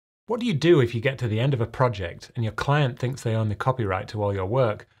What do you do if you get to the end of a project and your client thinks they own the copyright to all your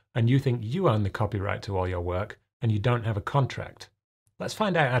work and you think you own the copyright to all your work and you don't have a contract? Let's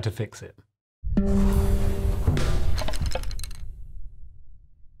find out how to fix it.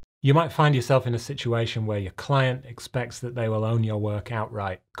 You might find yourself in a situation where your client expects that they will own your work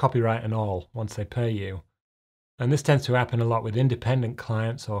outright, copyright and all, once they pay you. And this tends to happen a lot with independent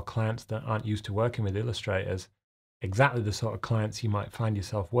clients or clients that aren't used to working with illustrators, exactly the sort of clients you might find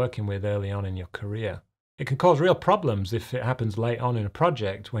yourself working with early on in your career. It can cause real problems if it happens late on in a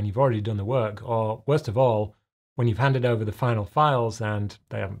project when you've already done the work, or worst of all, when you've handed over the final files and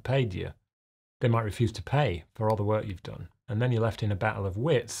they haven't paid you. They might refuse to pay for all the work you've done, and then you're left in a battle of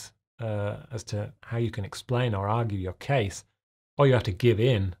wits as to how you can explain or argue your case, or you have to give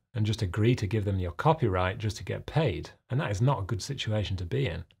in and just agree to give them your copyright just to get paid, and that is not a good situation to be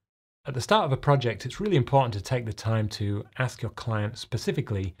in. At the start of a project, it's really important to take the time to ask your client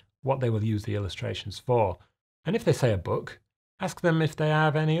specifically what they will use the illustrations for, and if they say a book, ask them if they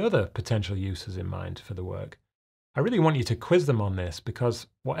have any other potential uses in mind for the work. I really want you to quiz them on this because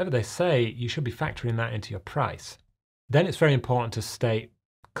whatever they say, you should be factoring that into your price. Then it's very important to state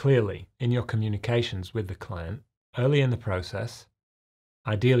clearly in your communications with the client, early in the process,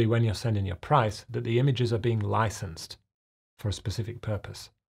 ideally when you're sending your price, that the images are being licensed for a specific purpose.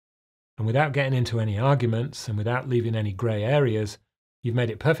 And without getting into any arguments and without leaving any grey areas, you've made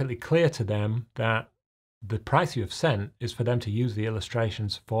it perfectly clear to them that the price you have sent is for them to use the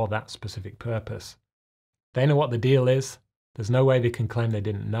illustrations for that specific purpose. They know what the deal is. There's no way they can claim they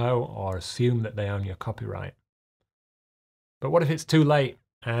didn't know or assume that they own your copyright. But what if it's too late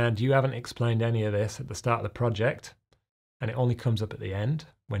and you haven't explained any of this at the start of the project and it only comes up at the end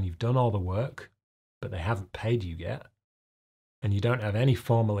when you've done all the work, but they haven't paid you yet, and you don't have any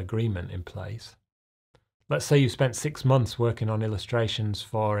formal agreement in place? Let's say you spent 6 months working on illustrations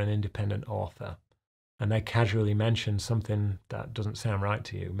for an independent author and they casually mention something that doesn't sound right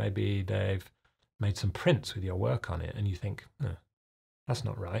to you. Maybe they've made some prints with your work on it and you think, no, that's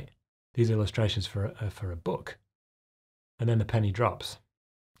not right. These illustrations for a book. And then the penny drops.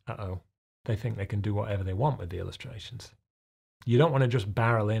 Uh-oh, they think they can do whatever they want with the illustrations. You don't want to just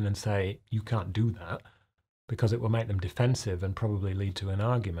barrel in and say, you can't do that, because it will make them defensive and probably lead to an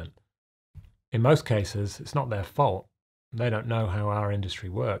argument. In most cases, it's not their fault. They don't know how our industry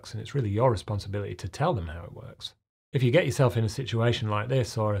works, and it's really your responsibility to tell them how it works. If you get yourself in a situation like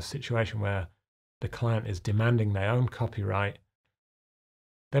this, or a situation where the client is demanding their own copyright,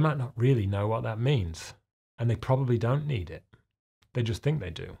 they might not really know what that means, and they probably don't need it. They just think they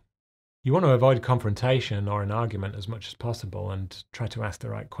do. You want to avoid confrontation or an argument as much as possible and try to ask the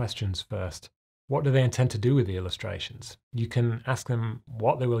right questions first. What do they intend to do with the illustrations? You can ask them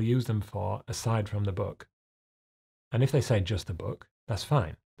what they will use them for aside from the book. And if they say just the book, that's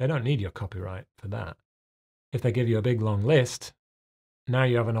fine. They don't need your copyright for that. If they give you a big long list, now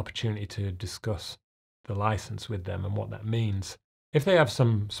you have an opportunity to discuss the license with them and what that means. If they have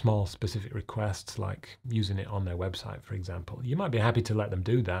some small specific requests, like using it on their website, for example, you might be happy to let them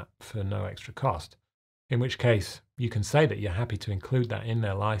do that for no extra cost, in which case you can say that you're happy to include that in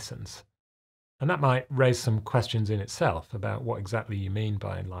their license. And that might raise some questions in itself about what exactly you mean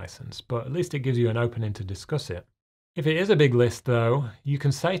by license, but at least it gives you an opening to discuss it. If it is a big list, though, you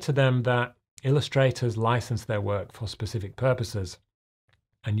can say to them that illustrators license their work for specific purposes,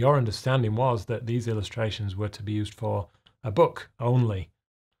 and your understanding was that these illustrations were to be used for a book only.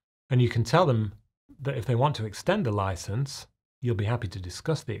 And you can tell them that if they want to extend the license, you'll be happy to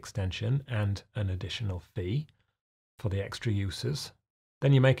discuss the extension and an additional fee for the extra uses.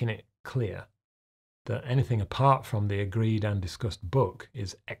 Then you're making it clear that anything apart from the agreed and discussed book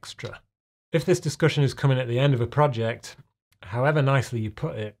is extra. If this discussion is coming at the end of a project, however nicely you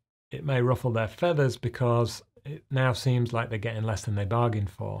put it, it may ruffle their feathers because it now seems like they're getting less than they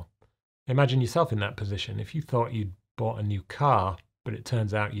bargained for. Imagine yourself in that position. If you thought you'd bought a new car, but it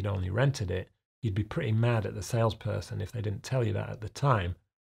turns out you'd only rented it, you'd be pretty mad at the salesperson if they didn't tell you that at the time.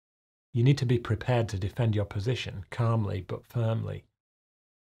 You need to be prepared to defend your position calmly but firmly.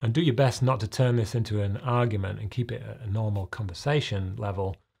 And do your best not to turn this into an argument and keep it at a normal conversation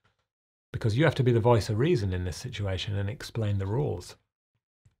level, because you have to be the voice of reason in this situation and explain the rules.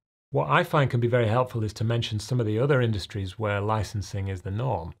 What I find can be very helpful is to mention some of the other industries where licensing is the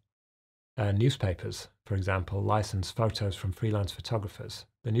norm. Newspapers, for example, license photos from freelance photographers.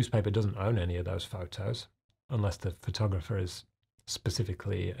 The newspaper doesn't own any of those photos, unless the photographer is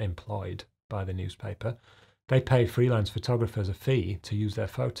specifically employed by the newspaper. They pay freelance photographers a fee to use their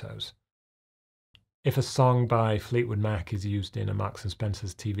photos. If a song by Fleetwood Mac is used in a Marks &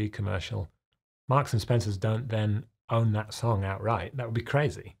 Spencer's TV commercial, Marks & Spencer's don't then own that song outright. That would be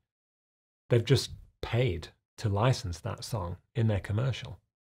crazy. They've just paid to license that song in their commercial.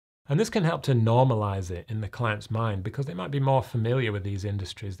 And this can help to normalize it in the client's mind because they might be more familiar with these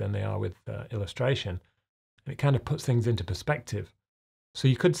industries than they are with illustration. And it kind of puts things into perspective. So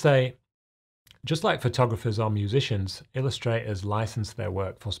you could say, just like photographers or musicians, illustrators license their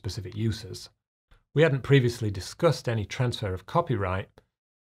work for specific uses. We hadn't previously discussed any transfer of copyright,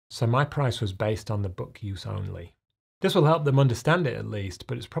 so my price was based on the book use only. This will help them understand it at least,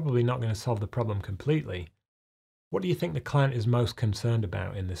 but it's probably not going to solve the problem completely. What do you think the client is most concerned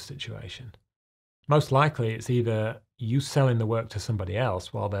about in this situation? Most likely it's either you selling the work to somebody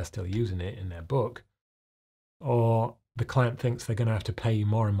else while they're still using it in their book, or the client thinks they're going to have to pay you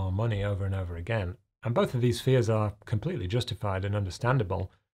more and more money over and over again. And both of these fears are completely justified and understandable.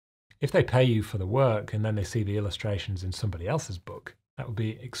 If they pay you for the work and then they see the illustrations in somebody else's book, that would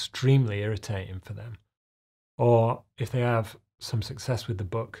be extremely irritating for them. Or if they have some success with the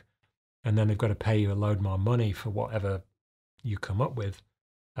book and then they've got to pay you a load more money for whatever you come up with,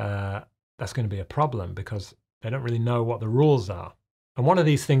 that's going to be a problem because they don't really know what the rules are. And one of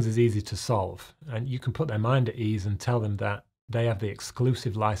these things is easy to solve, and you can put their mind at ease and tell them that they have the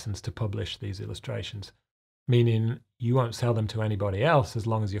exclusive license to publish these illustrations, meaning you won't sell them to anybody else as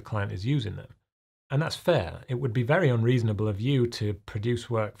long as your client is using them. And that's fair. It would be very unreasonable of you to produce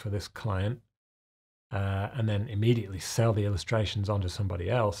work for this client and then immediately sell the illustrations onto somebody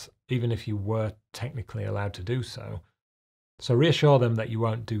else, even if you were technically allowed to do so. So reassure them that you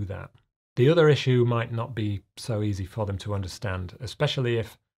won't do that. The other issue might not be so easy for them to understand, especially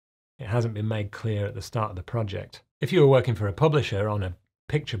if it hasn't been made clear at the start of the project. If you were working for a publisher on a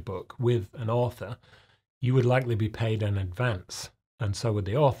picture book with an author, you would likely be paid in advance, and so would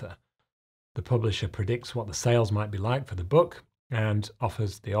the author. The publisher predicts what the sales might be like for the book and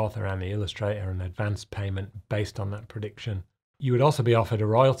offers the author and the illustrator an advance payment based on that prediction. You would also be offered a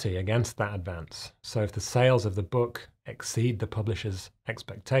royalty against that advance. So if the sales of the book exceed the publisher's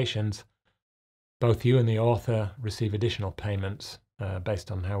expectations, both you and the author receive additional payments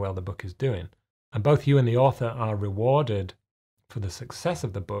based on how well the book is doing. And both you and the author are rewarded for the success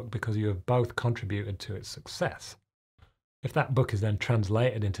of the book because you have both contributed to its success. If that book is then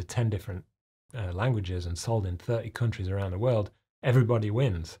translated into 10 different languages and sold in 30 countries around the world, everybody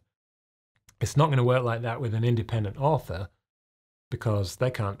wins. It's not going to work like that with an independent author because they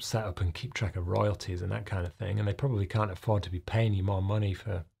can't set up and keep track of royalties and that kind of thing, and they probably can't afford to be paying you more money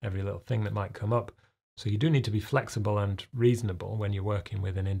for every little thing that might come up. So you do need to be flexible and reasonable when you're working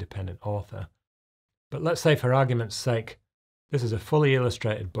with an independent author. But let's say, for argument's sake, this is a fully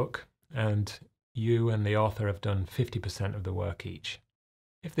illustrated book and you and the author have done 50% of the work each.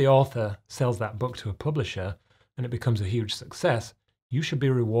 If the author sells that book to a publisher and it becomes a huge success, you should be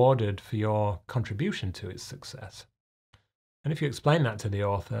rewarded for your contribution to its success. And if you explain that to the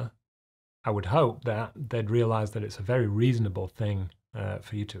author, I would hope that they'd realize that it's a very reasonable thing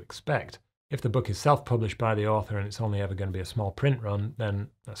for you to expect. If the book is self-published by the author and it's only ever going to be a small print run, then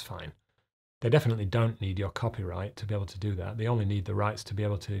that's fine. They definitely don't need your copyright to be able to do that. They only need the rights to be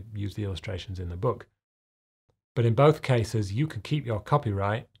able to use the illustrations in the book. But in both cases, you could keep your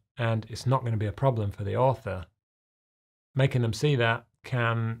copyright and it's not going to be a problem for the author. Making them see that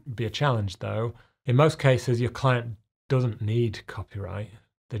can be a challenge, though. In most cases, your client doesn't need copyright.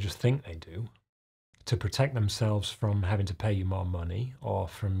 They just think they do to protect themselves from having to pay you more money or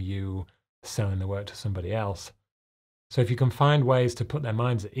from you selling the work to somebody else. So if you can find ways to put their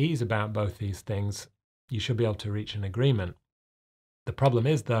minds at ease about both these things, you should be able to reach an agreement. The problem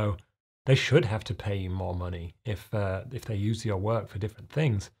is, though, they should have to pay you more money if they use your work for different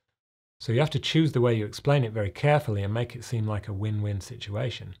things. So you have to choose the way you explain it very carefully and make it seem like a win-win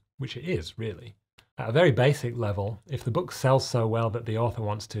situation, which it is, really. At a very basic level, if the book sells so well that the author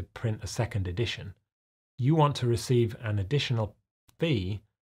wants to print a second edition, you want to receive an additional fee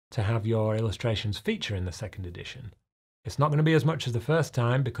to have your illustrations feature in the second edition. It's not going to be as much as the first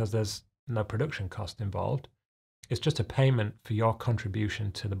time because there's no production cost involved. It's just a payment for your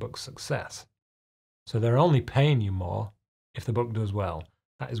contribution to the book's success. So they're only paying you more if the book does well.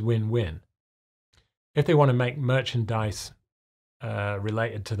 That is win-win. If they want to make merchandise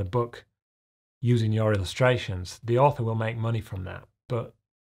related to the book using your illustrations, the author will make money from that, but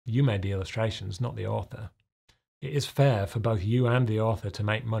you made the illustrations, not the author. It is fair for both you and the author to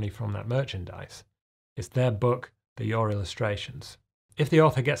make money from that merchandise. It's their book, they're your illustrations. If the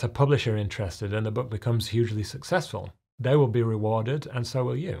author gets a publisher interested and the book becomes hugely successful, they will be rewarded and so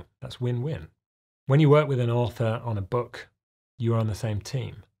will you. That's win-win. When you work with an author on a book, you're on the same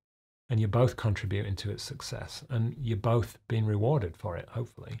team and you're both contributing to its success and you're both being rewarded for it,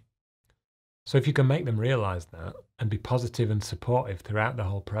 hopefully. So if you can make them realize that and be positive and supportive throughout the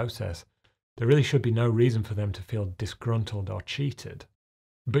whole process, There really should be no reason for them to feel disgruntled or cheated.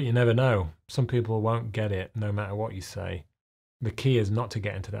 But you never know. Some people won't get it no matter what you say. The key is not to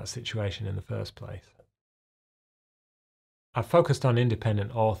get into that situation in the first place. I've focused on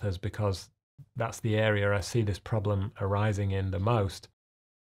independent authors because that's the area I see this problem arising in the most.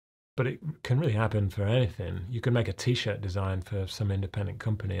 But it can really happen for anything. You can make a t-shirt design for some independent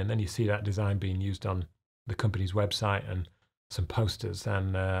company, and then you see that design being used on the company's website and some posters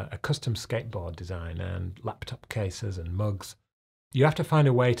and a custom skateboard design and laptop cases and mugs. You have to find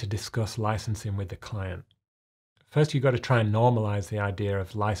a way to discuss licensing with the client. First, you've got to try and normalize the idea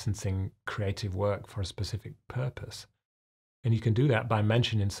of licensing creative work for a specific purpose. And you can do that by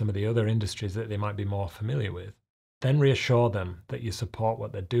mentioning some of the other industries that they might be more familiar with. Then reassure them that you support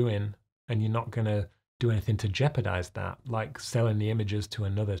what they're doing and you're not going to do anything to jeopardize that, like selling the images to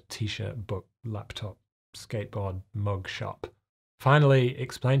another t-shirt, book, laptop, skateboard, mug shop. Finally,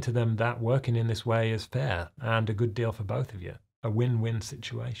 explain to them that working in this way is fair and a good deal for both of you, a win-win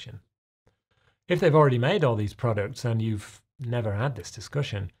situation. If they've already made all these products and you've never had this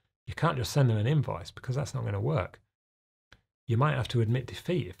discussion, you can't just send them an invoice because that's not going to work. You might have to admit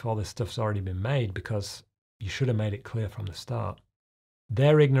defeat if all this stuff's already been made because you should have made it clear from the start.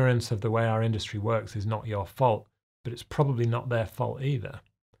 Their ignorance of the way our industry works is not your fault, but it's probably not their fault either.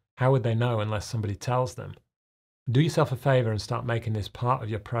 How would they know unless somebody tells them? Do yourself a favor and start making this part of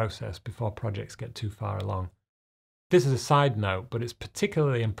your process before projects get too far along. This is a side note, but it's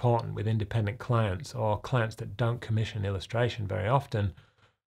particularly important with independent clients or clients that don't commission illustration very often,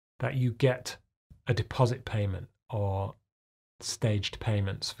 that you get a deposit payment or staged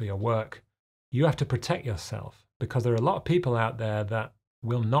payments for your work. You have to protect yourself because there are a lot of people out there that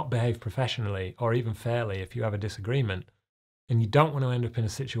will not behave professionally or even fairly if you have a disagreement. And you don't want to end up in a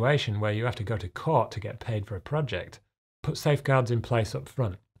situation where you have to go to court to get paid for a project. Put safeguards in place up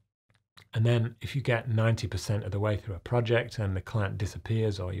front. And then if you get 90% of the way through a project and the client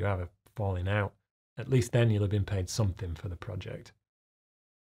disappears or you have a falling out, at least then you'll have been paid something for the project.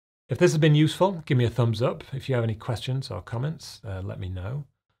 If this has been useful, give me a thumbs up. If you have any questions or comments, let me know.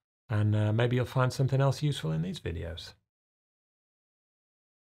 And maybe you'll find something else useful in these videos.